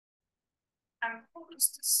I'm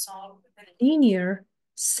supposed to solve a linear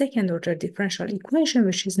second-order differential equation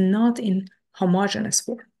which is not in homogeneous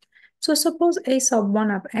form. So suppose a sub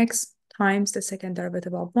 1 of x times the second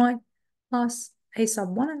derivative of y plus a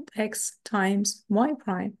sub 1 of x times y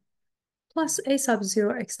prime plus a sub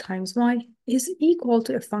 0 x times y is equal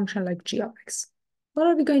to a function like g of x. What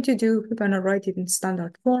are we going to do? We're going to write it in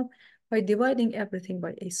standard form by dividing everything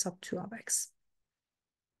by a sub 2 of x.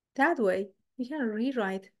 That way, we can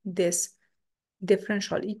rewrite this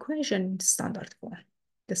differential equation in standard form.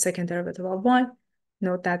 The second derivative of y,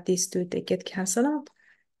 note that these two, they get canceled out,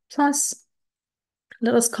 plus,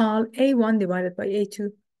 let us call a1 divided by a2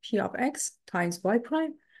 p of x times y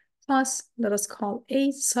prime, plus, let us call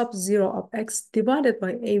a sub 0 of x divided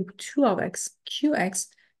by a2 of x qx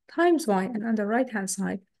times y, and on the right-hand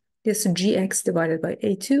side, this gx divided by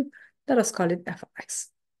a2, let us call it f of x.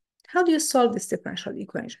 How do you solve this differential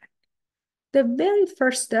equation? The very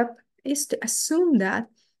first step is to assume that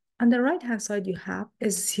on the right-hand side, you have a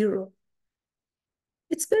 0.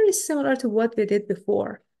 It's very similar to what we did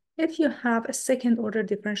before. If you have a second-order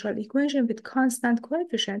differential equation with constant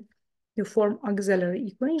coefficient, you form auxiliary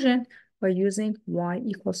equation by using y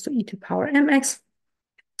equals to e to power mx,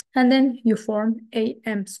 and then you form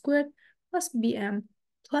am squared plus bm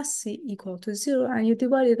plus c equal to 0, and you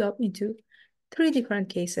divide it up into 3 different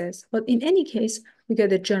cases. But in any case, we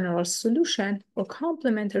get a general solution or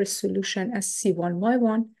complementary solution as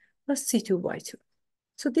c1y1 plus c2y2.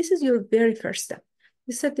 So this is your very first step.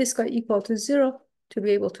 You set this guy equal to 0 to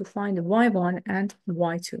be able to find y1 and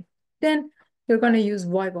y2. Then you're going to use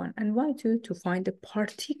y1 and y2 to find the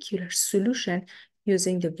particular solution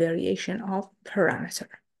using the variation of parameter.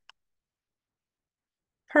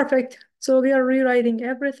 Perfect. So we are rewriting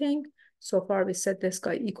everything. So far, we set this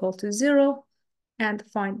guy equal to 0 and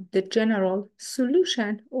find the general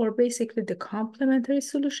solution, or basically the complementary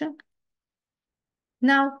solution.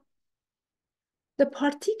 Now, the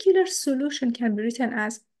particular solution can be written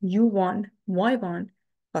as u1, y1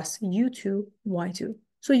 plus u2, y2.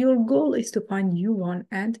 So your goal is to find u1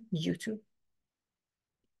 and u2.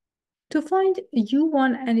 To find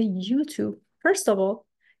u1 and u2, first of all,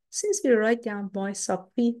 since we write down y sub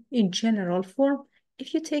p in general form,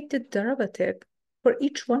 if you take the derivative for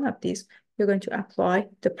each one of these, you're going to apply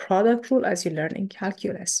the product rule as you learn in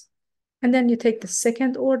calculus. And then you take the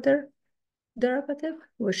second order derivative,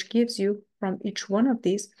 which gives you from each one of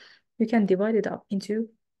these, you can divide it up into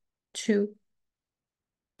 2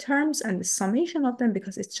 terms and the summation of them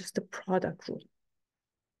because it's just the product rule.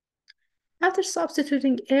 After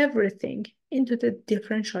substituting everything into the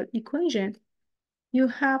differential equation, you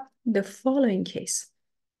have the following case.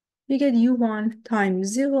 You get u1 times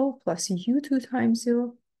 0 plus u2 times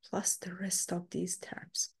 0 plus the rest of these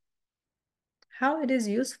terms. How it is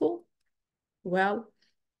useful? Well,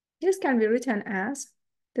 this can be written as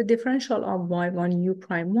the differential of y1 u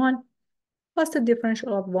prime 1 plus the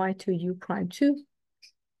differential of y2 u prime 2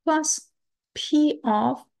 plus p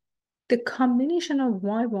of the combination of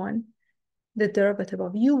y1, the derivative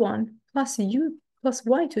of u1 plus u plus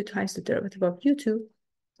y2 times the derivative of u2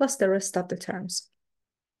 plus the rest of the terms.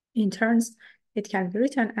 In turns, it can be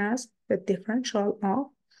written as the differential of,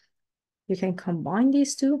 you can combine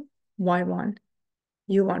these two, y1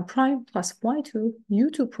 u1 prime plus y2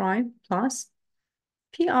 u2 prime plus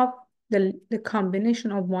p of the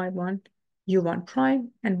combination of y1 u1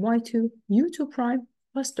 prime and y2 u2 prime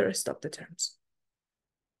plus the rest of the terms.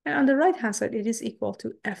 And on the right-hand side, it is equal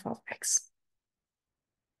to f of x.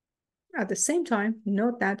 At the same time,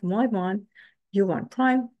 note that y1 u1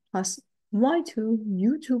 prime plus y2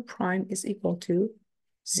 u2 prime is equal to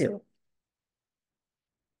 0.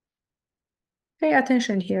 Pay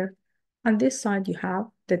attention here. On this side, you have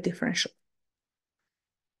the differential.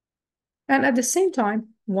 And at the same time,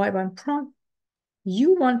 y1 prime,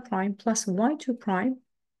 u1 prime plus y2 prime,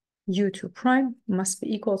 u2 prime must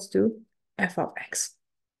be equals to f of x.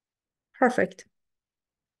 Perfect.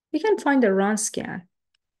 We can find the Wronskian.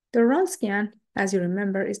 The Wronskian, as you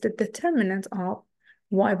remember, is the determinant of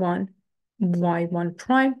y1, y1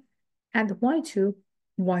 prime, and y2,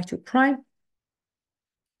 y2 prime.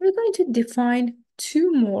 We're going to define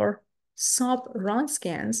 2 more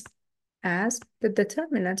sub-Wronskians as the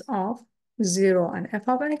determinant of 0 and f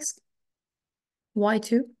of x,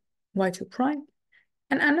 y2, y2 prime,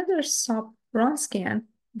 and another sub-Wronskian,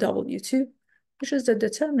 w2, which is the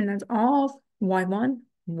determinant of y1,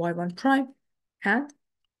 y1 prime, and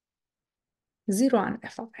 0 and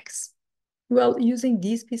f of x. Well, using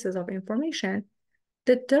these pieces of information,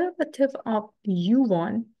 the derivative of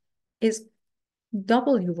u1 is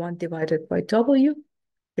w1 divided by w,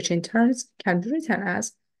 which in turn can be written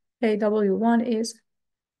as a w1 is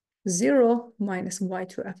 0 minus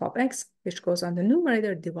y2 f of x, which goes on the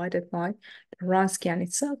numerator divided by the Wronskian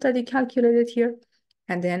itself that you calculated here.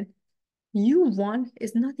 And then u1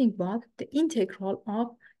 is nothing but the integral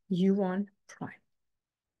of u1 prime.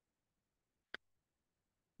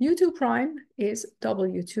 u2 prime is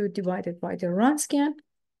w2 divided by the Wronskian,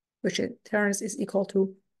 which in turns is equal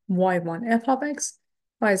to y1 f of x.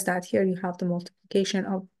 Why is that? Here you have the multiplication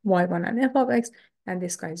of y1 and f of x, and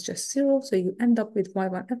this guy is just 0, so you end up with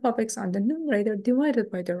y1 f of x on the numerator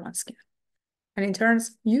divided by the Wronskian. And in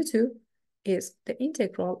turns, u2 is the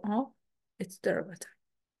integral of its derivative.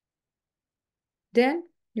 Then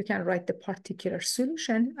you can write the particular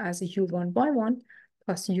solution as u1 y1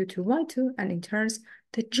 plus u2 y2, and in turns,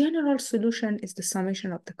 the general solution is the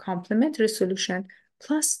summation of the complementary solution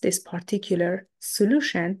plus this particular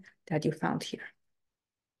solution that you found here.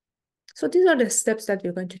 So these are the steps that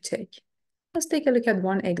we're going to take. Let's take a look at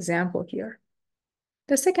one example here.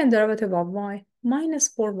 The second derivative of y minus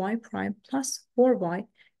 4y prime plus 4y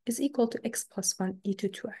is equal to x plus 1 e to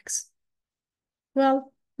 2x.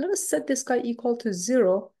 Well, let us set this guy equal to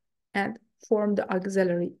 0 and form the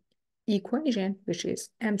auxiliary equation, which is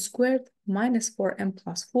m squared minus 4m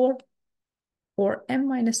plus 4, or m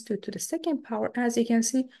minus 2 to the second power. As you can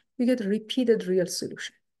see, we get a repeated real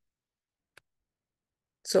solution.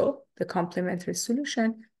 So the complementary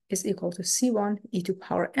solution is equal to c1 e to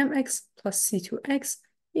power mx plus c2x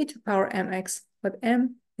e to power mx, but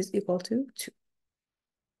m is equal to 2.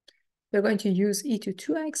 We're going to use e to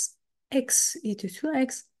 2x, x e to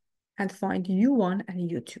 2x, and find u1 and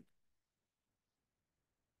u2.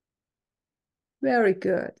 Very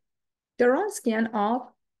good. The Wronskian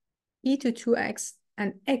of e to 2x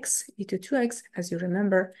and x e to 2x, as you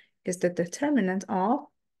remember, is the determinant of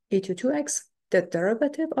e to 2x, the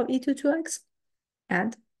derivative of e to 2x,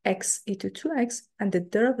 and x e to 2x, and the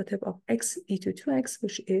derivative of x e to 2x,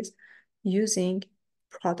 which is using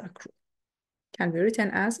product rule, can be written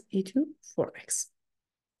as e to 4x.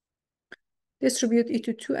 Distribute e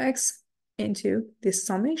to 2x into this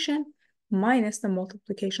summation minus the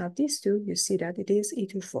multiplication of these two. You see that it is e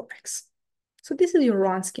to 4x. So this is your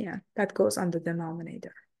Wronskian that goes on the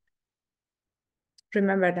denominator.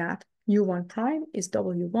 Remember that u1 prime is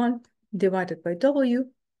w1 divided by w,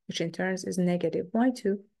 which in turn is negative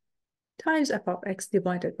y2, times f of x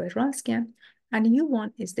divided by Wronskian, and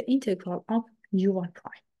u1 is the integral of u1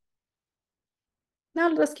 prime. Now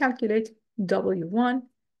let's calculate w1,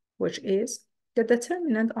 which is the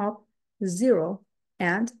determinant of 0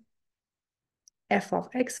 and f of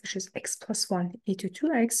x, which is x plus 1 e to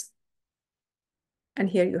 2x. And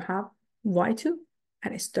here you have y2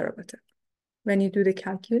 and its derivative. When you do the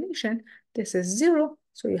calculation, this is 0,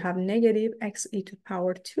 so you have negative x e to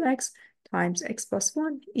power 2x times x plus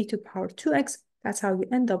 1 e to power 2x. That's how you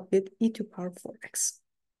end up with e to power 4x.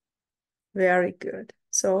 Very good.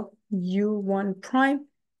 So u1 prime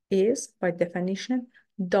is, by definition,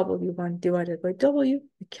 w1 divided by w.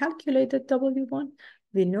 We calculated w1.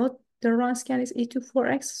 We know the Wronskian is e to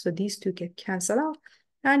 4x, so these two get canceled out,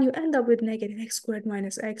 and you end up with negative x squared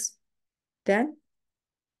minus x. Then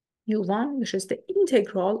u1, which is the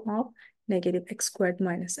integral of negative x squared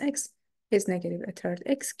minus x, is negative a third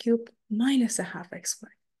x cubed minus a half x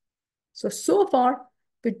squared. So far,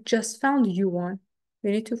 we just found u1.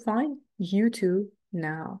 We need to find u2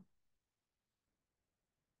 now.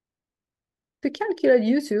 To calculate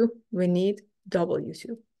u2, we need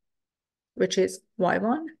w2, which is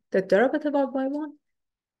y1, the derivative of y1,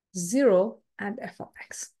 0, and f of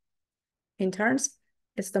x. In turns,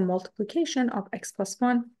 it's the multiplication of x plus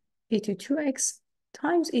 1 e to 2x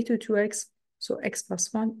times e to 2x, so x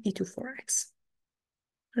plus 1 e to 4x.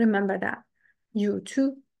 Remember that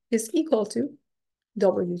u2 is equal to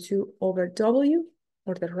w2 over w,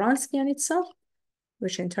 or the Wronskian itself,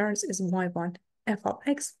 which in turns is y1 f of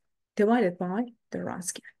x divided by the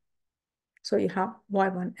Wronskian. So you have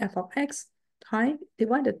y1 f of x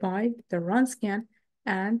divided by the Wronskian,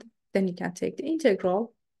 and then you can take the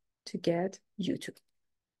integral to get u2.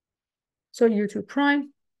 So u2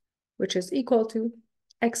 prime, which is equal to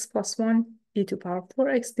x plus 1 e to power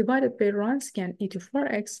 4x divided by Wronskian e to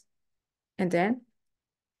 4x. And then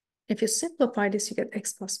if you simplify this, you get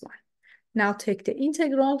x plus 1. Now take the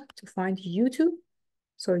integral to find u2.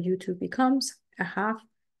 So u2 becomes a half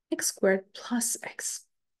x squared plus x.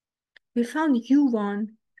 We found u1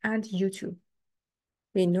 and u2.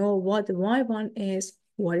 We know what y1 is,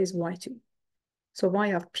 what is y2. So y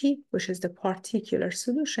of p, which is the particular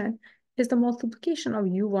solution, is the multiplication of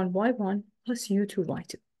u1 y1 plus u2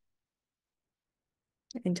 y2.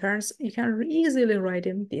 In turns, you can easily write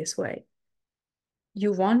them this way.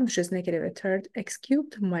 u1, which is negative a third x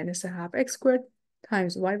cubed minus a half x squared,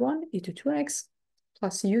 times y1 e to 2x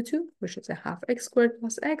plus u2, which is a half x squared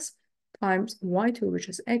plus x, times y2, which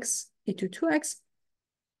is x e to 2x.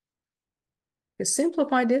 You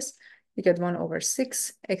simplify this, you get 1 over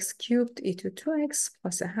 6 x cubed e to 2x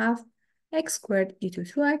plus a half x squared e to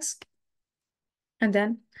 2x. And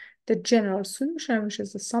then the general solution, which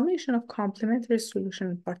is the summation of complementary solution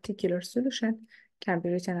and particular solution, can be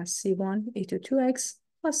written as c1 e to 2x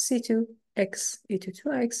plus c2 x e to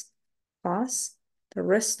 2x plus the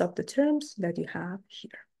rest of the terms that you have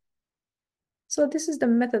here. So this is the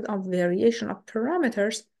method of variation of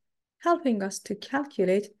parameters, helping us to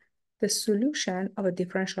calculate the solution of a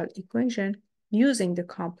differential equation using the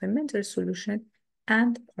complementary solution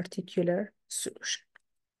and particular solution.